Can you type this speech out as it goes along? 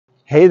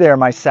Hey there,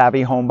 my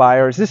savvy home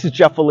buyers. This is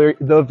Jeff,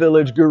 the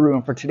Village Guru,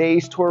 and for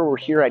today's tour, we're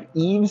here at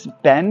Eaves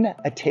Ben,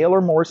 a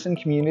Taylor Morrison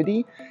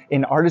community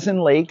in Artisan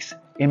Lakes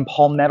in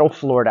Palmetto,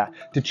 Florida,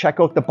 to check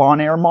out the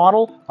Bonaire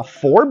Model, a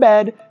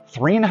 4-bed,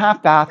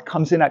 3.5 bath,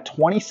 comes in at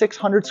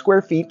 2,600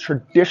 square feet,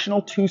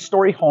 traditional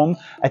 2-story home.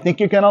 I think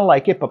you're gonna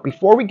like it, but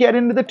before we get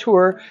into the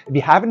tour, if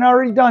you haven't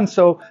already done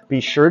so,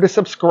 be sure to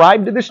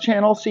subscribe to this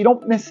channel so you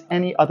don't miss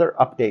any other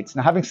updates.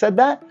 Now, having said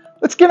that,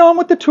 let's get on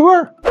with the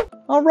tour.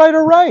 All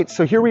right.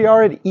 So here we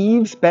are at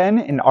Eaves Ben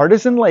in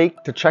Artisan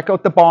Lake to check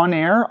out the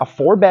Bonaire, a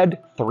 4-bed,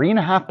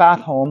 3.5 bath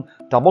home.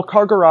 Double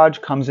car garage,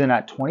 comes in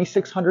at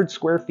 2,600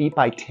 square feet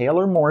by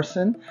Taylor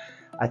Morrison.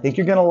 I think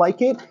you're gonna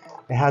like it.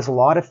 It has a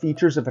lot of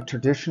features of a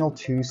traditional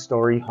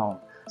 2-story home.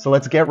 So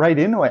let's get right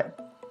into it.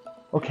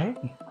 Okay.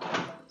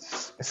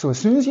 So as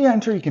soon as you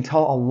enter, you can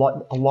tell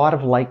a lot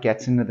of light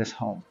gets into this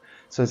home.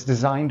 So it's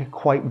designed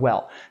quite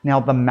well.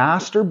 Now the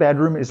master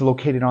bedroom is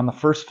located on the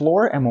first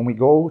floor, and when we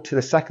go to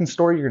the second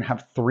story, you're gonna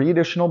have 3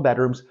 additional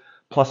bedrooms,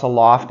 plus a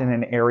loft and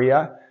an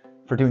area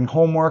for doing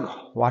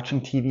homework, watching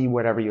TV,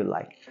 whatever you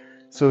like.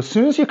 So as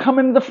soon as you come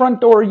into the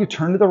front door, you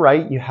turn to the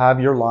right, you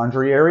have your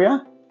laundry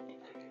area.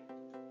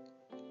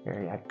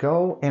 There you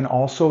go, and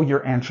also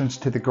your entrance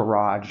to the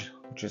garage,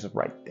 which is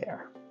right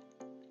there.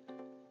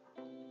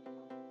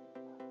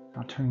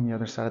 Now turning the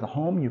other side of the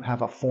home, you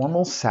have a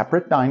formal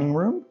separate dining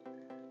room.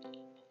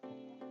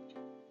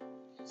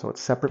 So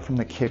it's separate from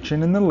the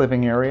kitchen and the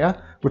living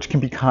area, which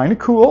can be kind of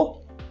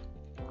cool.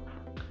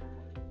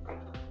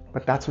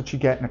 But that's what you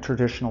get in a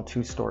traditional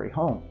 2-story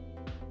home.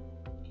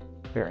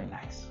 Very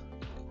nice.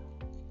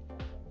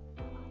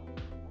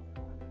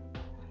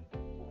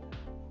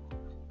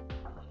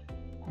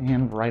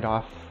 And right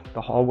off the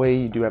hallway,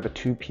 you do have a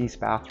 2-piece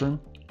bathroom.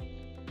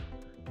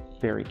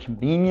 Very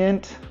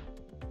convenient.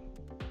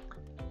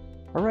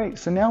 All right,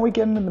 so now we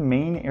get into the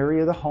main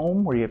area of the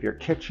home where you have your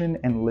kitchen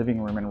and living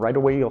room. And right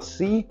away, you'll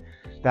see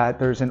that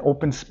there's an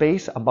open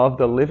space above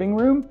the living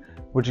room,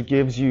 which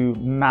gives you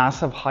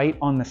massive height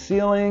on the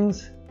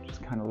ceilings.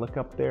 Just kind of look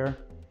up there.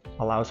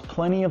 Allows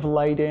plenty of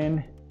light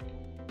in.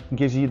 And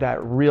gives you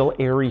that real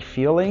airy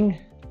feeling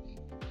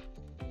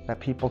that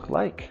people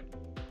like.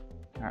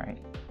 All right.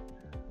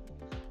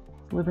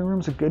 Living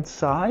room's a good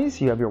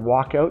size. You have your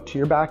walkout to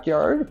your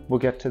backyard. We'll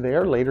get to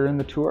there later in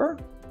the tour.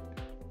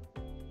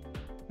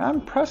 I'm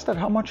impressed at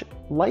how much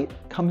light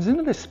comes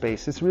into this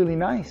space. It's really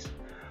nice.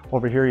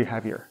 Over here you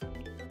have your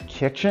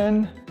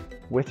kitchen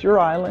with your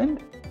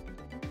island,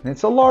 and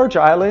it's a large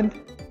island.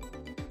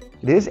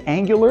 It is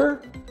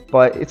angular,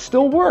 but it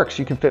still works.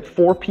 You can fit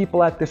 4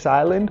 people at this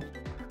island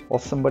while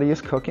somebody is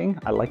cooking.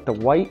 I like the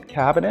white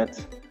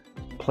cabinets,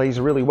 plays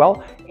really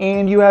well.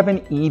 And you have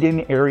an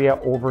eat-in area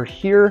over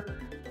here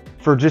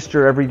for just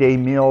your everyday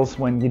meals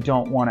when you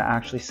don't want to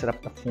actually set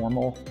up the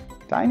formal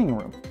dining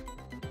room.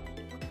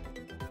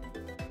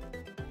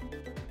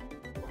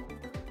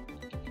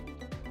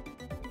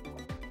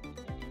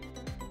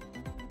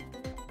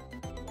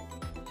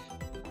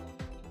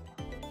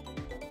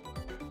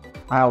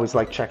 I always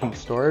like checking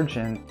storage,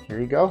 and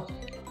here you go.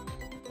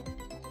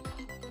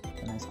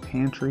 A nice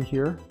pantry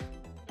here.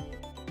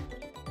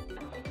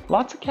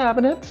 Lots of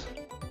cabinets.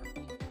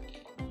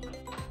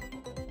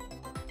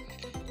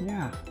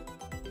 Yeah.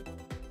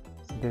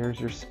 So there's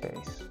your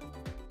space.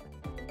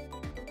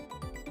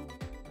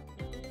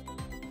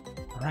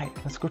 All right,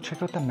 let's go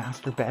check out the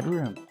master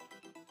bedroom.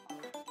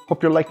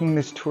 Hope you're liking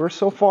this tour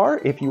so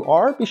far. If you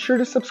are, be sure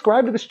to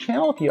subscribe to this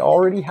channel if you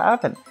already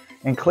haven't,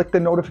 and click the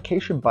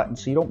notification button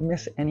so you don't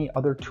miss any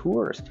other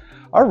tours.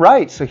 All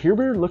right, so here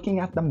we're looking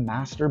at the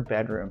master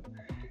bedroom.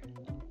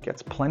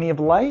 Gets plenty of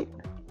light.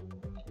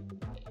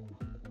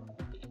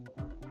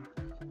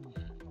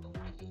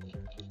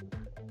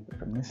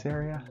 From this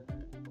area.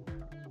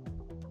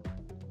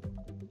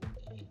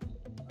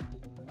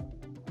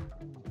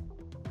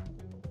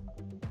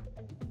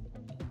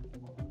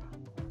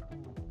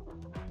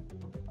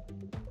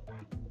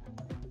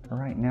 All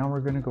right, now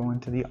we're gonna go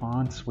into the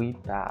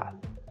ensuite bath.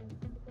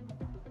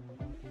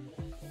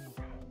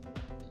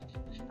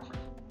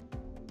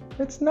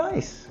 It's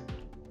nice.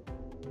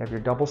 You have your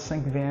double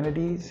sink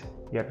vanities,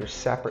 you have your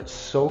separate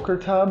soaker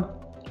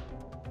tub,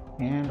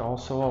 and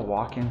also a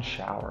walk-in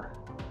shower.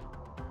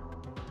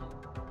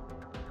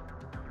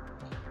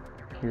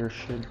 Here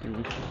should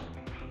be,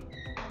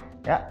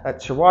 yeah,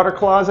 that's your water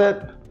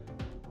closet.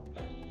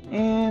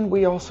 And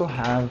we also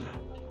have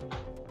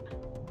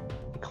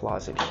a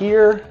closet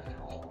here.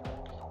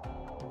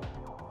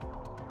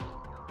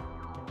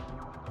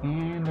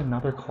 And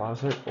another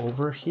closet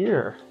over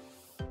here.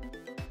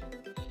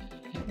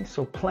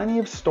 So plenty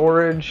of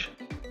storage,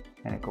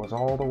 and it goes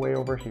all the way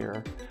over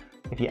here.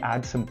 If you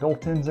add some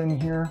built-ins in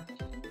here,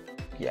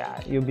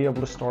 yeah, you'll be able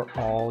to store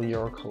all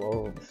your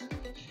clothes.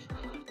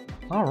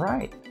 All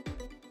right,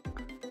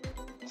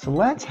 so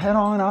let's head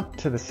on up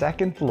to the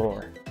second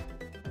floor.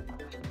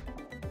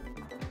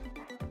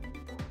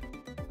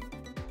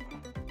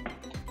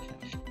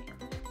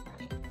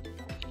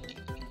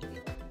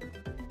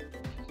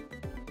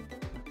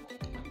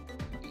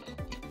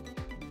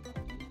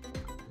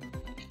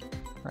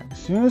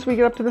 soon as we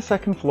get up to the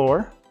second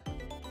floor,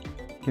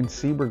 you can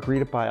see we're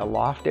greeted by a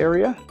loft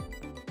area,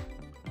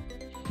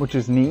 which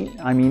is neat.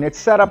 I mean, it's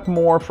set up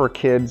more for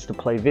kids to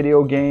play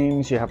video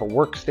games. You have a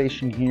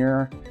workstation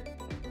here.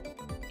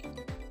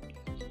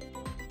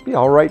 Be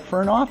all right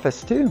for an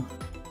office too.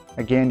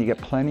 Again, you get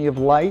plenty of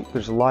light.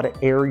 There's a lot of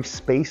airy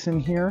space in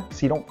here,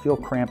 so you don't feel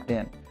cramped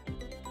in.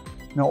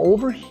 Now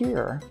over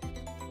here,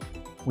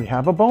 we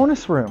have a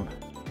bonus room,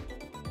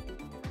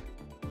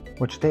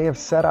 which they have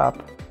set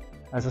up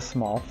as a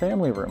small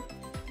family room.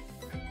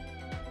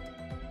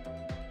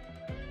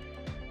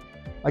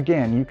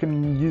 Again, you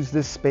can use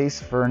this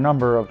space for a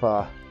number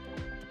of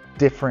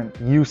different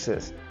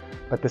uses,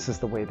 but this is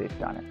the way they've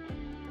done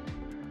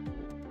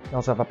it. You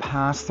also have a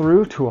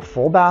pass-through to a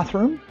full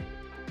bathroom.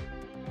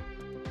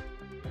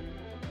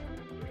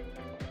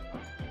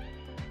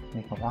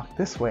 You can walk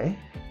this way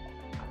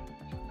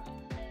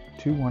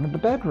to one of the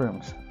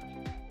bedrooms.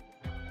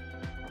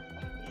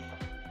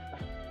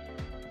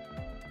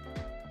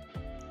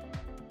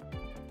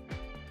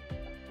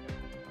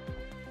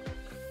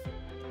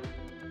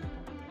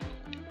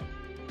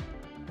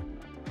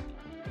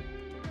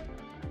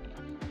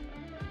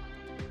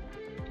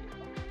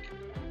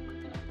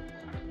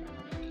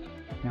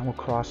 Now we'll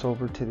cross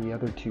over to the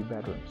other two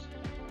bedrooms.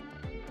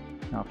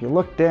 Now if you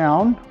look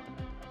down,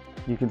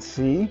 you can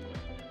see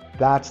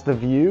that's the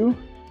view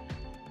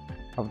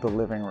of the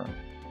living room.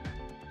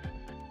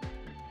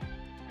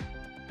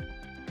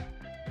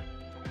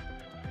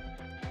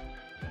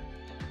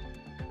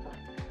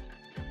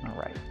 All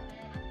right,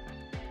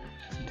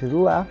 so to the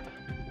left,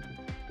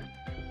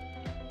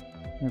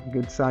 you have a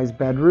good sized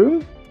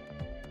bedroom.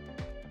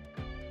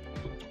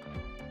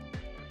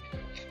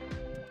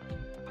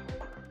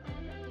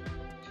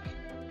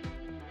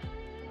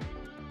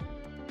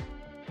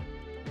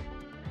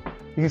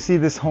 You can see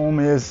this home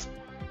is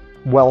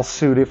well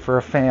suited for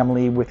a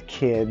family with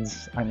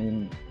kids. I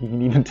mean, you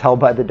can even tell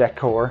by the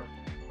decor.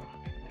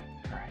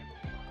 All right,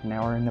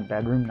 now we're in the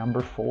bedroom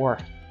number 4.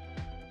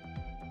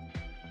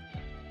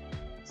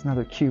 It's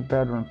another cute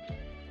bedroom.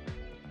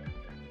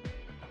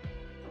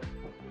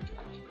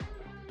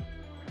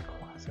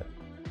 Closet.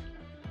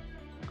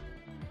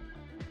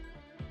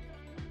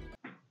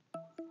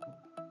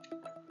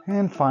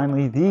 And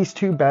finally, these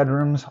two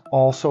bedrooms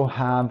also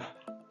have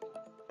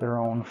their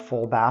own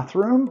full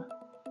bathroom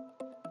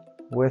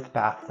with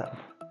bathtub.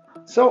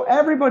 So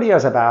everybody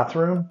has a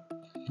bathroom,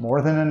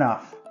 more than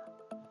enough.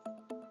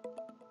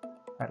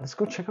 All right, let's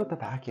go check out the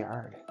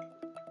backyard.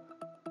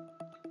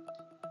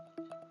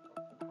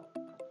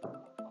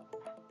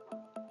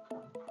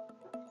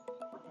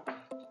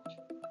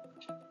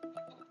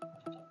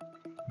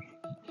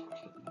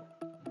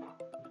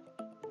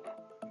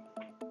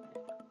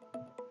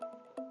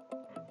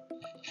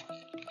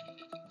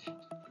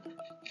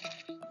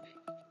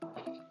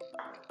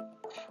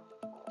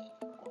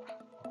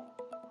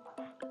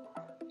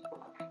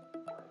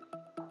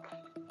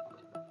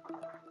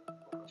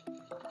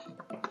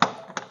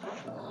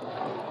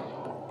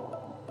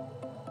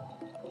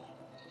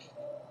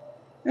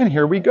 And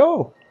here we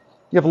go.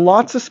 You have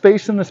lots of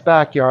space in this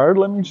backyard.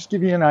 Let me just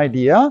give you an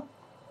idea.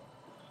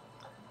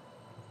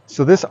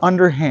 So this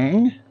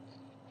underhang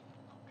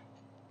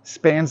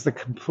spans the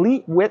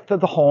complete width of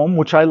the home,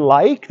 which I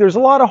like. There's a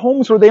lot of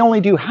homes where they only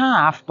do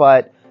half,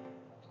 but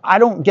I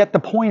don't get the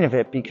point of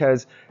it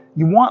because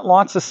you want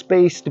lots of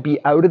space to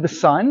be out of the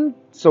sun.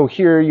 So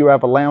here you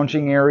have a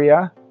lounging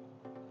area.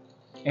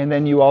 And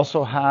then you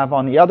also have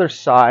on the other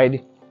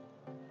side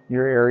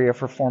your area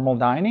for formal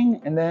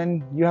dining, and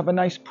then you have a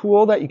nice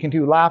pool that you can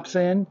do laps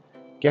in,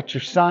 get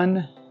your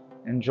sun,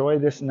 enjoy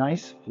this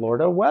nice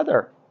Florida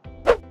weather.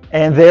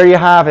 And there you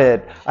have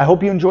it. I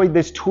hope you enjoyed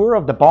this tour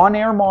of the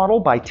Bonaire Model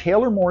by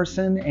Taylor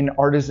Morrison in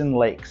Artisan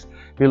Lakes.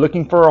 If you're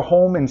looking for a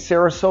home in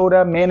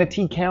Sarasota,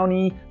 Manatee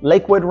County,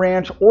 Lakewood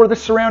Ranch, or the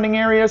surrounding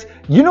areas,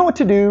 you know what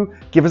to do.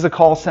 Give us a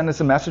call, send us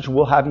a message.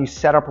 We'll have you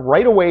set up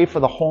right away for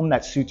the home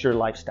that suits your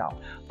lifestyle.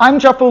 I'm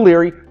Jeff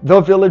O'Leary,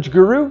 the Village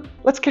Guru.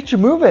 Let's get you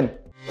moving.